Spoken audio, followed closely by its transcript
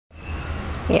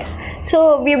Yes.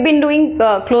 So we have been doing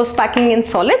close packing in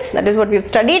solids. That is what we have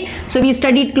studied. So we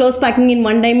studied close packing in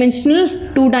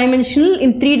 1-dimensional, 2-dimensional,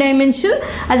 in 3-dimensional.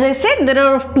 As I said, there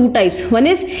are of 2 types. One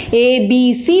is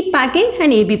ABC packing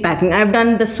and AB packing. I have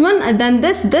done this one, I have done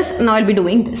this, now I will be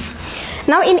doing this.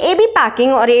 Now in AB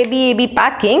packing or AB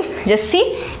packing, just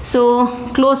see. So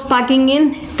close packing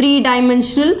in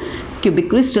 3-dimensional cubic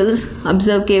crystals.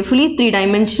 Observe carefully,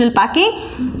 3-dimensional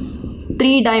packing.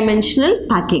 3-dimensional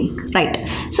packing, right?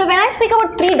 So when I speak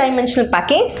about 3-dimensional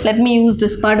packing, let me use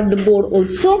this part of the board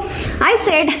also. I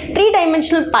said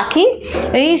 3-dimensional packing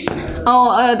is the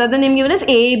other name given is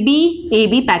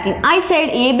AB packing. I said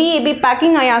AB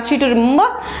packing. I asked you to remember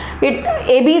it.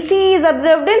 ABC is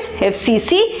observed in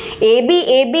FCC,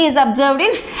 AB is observed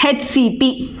in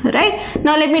HCP, right?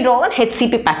 Now let me draw one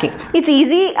HCP packing. It's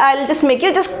easy. I'll just make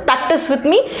you just practice with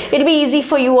me. It'll be easy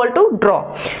for you all to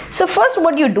draw. So first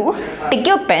what you do, take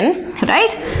your pen, right?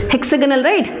 Hexagonal,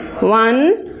 right?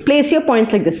 1, place your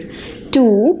points like this.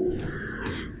 2,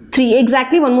 3,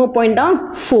 exactly one more point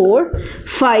down. 4,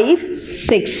 5,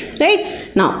 6,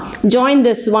 right? Now join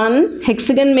this one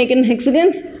hexagon, make an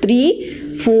hexagon.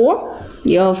 3, 4,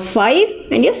 your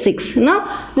 5 and your 6.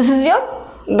 Now this is your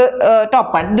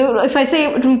top part. If I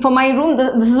say for my room,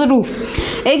 this is a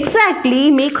roof. Exactly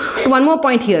make one more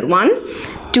point here.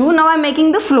 1, 2. Now I'm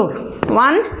making the floor.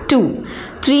 1, 2,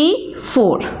 3,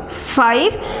 4,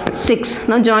 5, 6.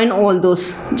 Now join all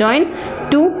those. Join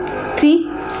 2,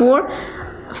 3, 4,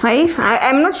 5. I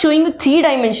am not showing you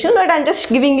 3-dimensional, but I am just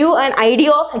giving you an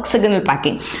idea of hexagonal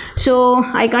packing. So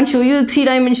I can't show you the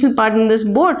 3-dimensional part in this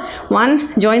board.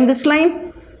 1, join this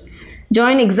line.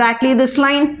 Join exactly this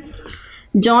line.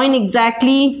 Join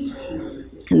exactly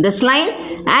this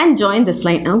line and join this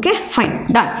line. Okay, fine,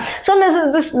 done. So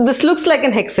this looks like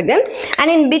an hexagon,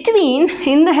 and in between,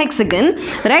 in the hexagon,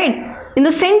 right, in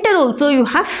the center also you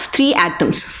have 3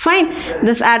 atoms. Fine,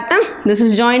 this atom, this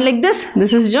is joined like this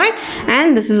is joined,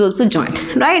 and this is also joined,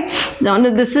 right? Now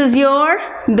this is your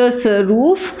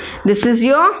roof, this is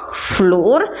your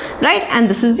floor, right, and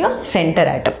this is your center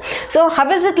atom. So how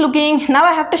is it looking? Now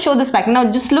I have to show this packing.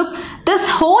 Now just look, this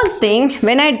whole thing,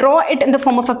 when I draw it in the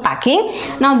form of a packing,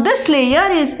 now this layer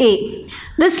is A,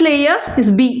 this layer is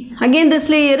B, again this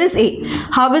layer is A.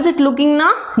 How is it looking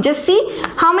now? Just see,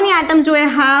 how many atoms do I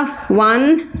have?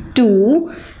 1,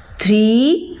 2,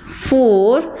 3,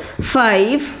 4,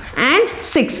 5 and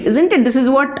 6, isn't it? This is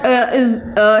what is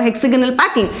hexagonal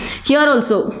packing. Here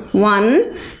also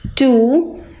 1,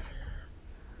 2,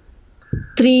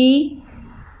 3,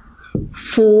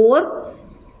 4,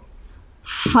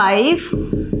 5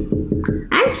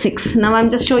 and 6. Now I'm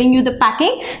just showing you the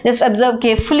packing. Just observe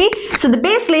carefully. So the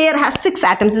base layer has 6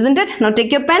 atoms, isn't it? Now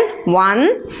take your pen.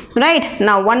 1, right?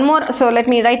 Now one more. So let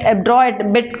me draw it a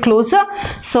bit closer.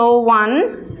 So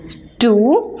 1,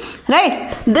 2,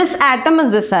 right? This atom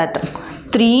is this atom.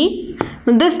 3.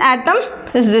 This atom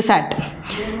is this atom.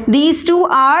 These 2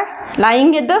 are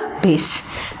lying at the base.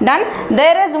 Done.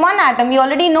 There is one atom. You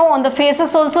already know on the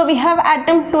faces also we have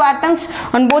 2 atoms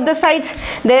on both the sides.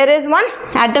 There is one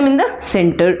atom in the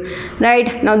center.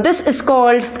 Right. Now this is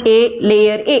called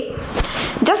layer A.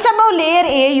 Just above layer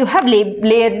A you have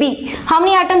layer B. How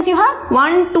many atoms you have?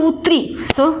 1, 2, 3.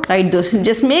 So write those.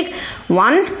 Just make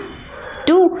 1,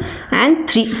 2 and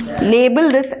 3. Label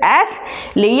this as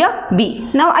layer B.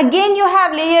 Now again you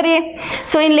have layer A.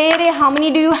 So in layer A how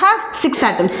many do you have? 6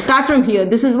 atoms. Start from here.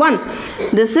 This is 1.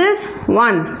 This is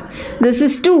 1. This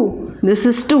is 2. This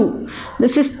is 2.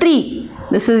 This is 3.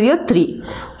 This is your 3.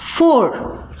 4.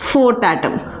 4th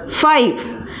atom. 5.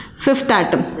 5th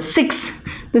atom. 6.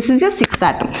 This is your 6th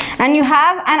atom, and you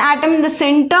have an atom in the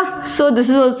center. So this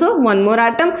is also one more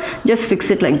atom. Just fix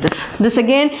it like this. This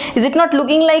again, is it not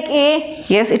looking like A?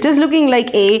 Yes, it is looking like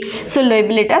A. So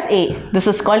label it as A. This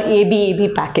is called AB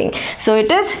packing. So it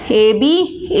is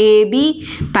AB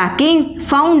packing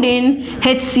found in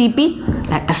HCP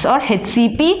lattice or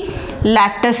HCP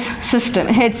lattice system.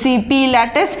 HCP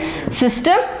lattice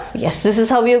system. Yes, this is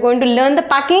how we are going to learn the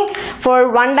packing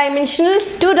for 1-dimensional,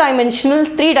 2-dimensional,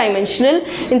 3-dimensional.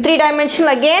 In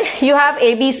 3-dimensional again you have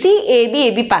ABC,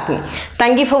 AB packing.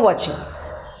 Thank you for watching.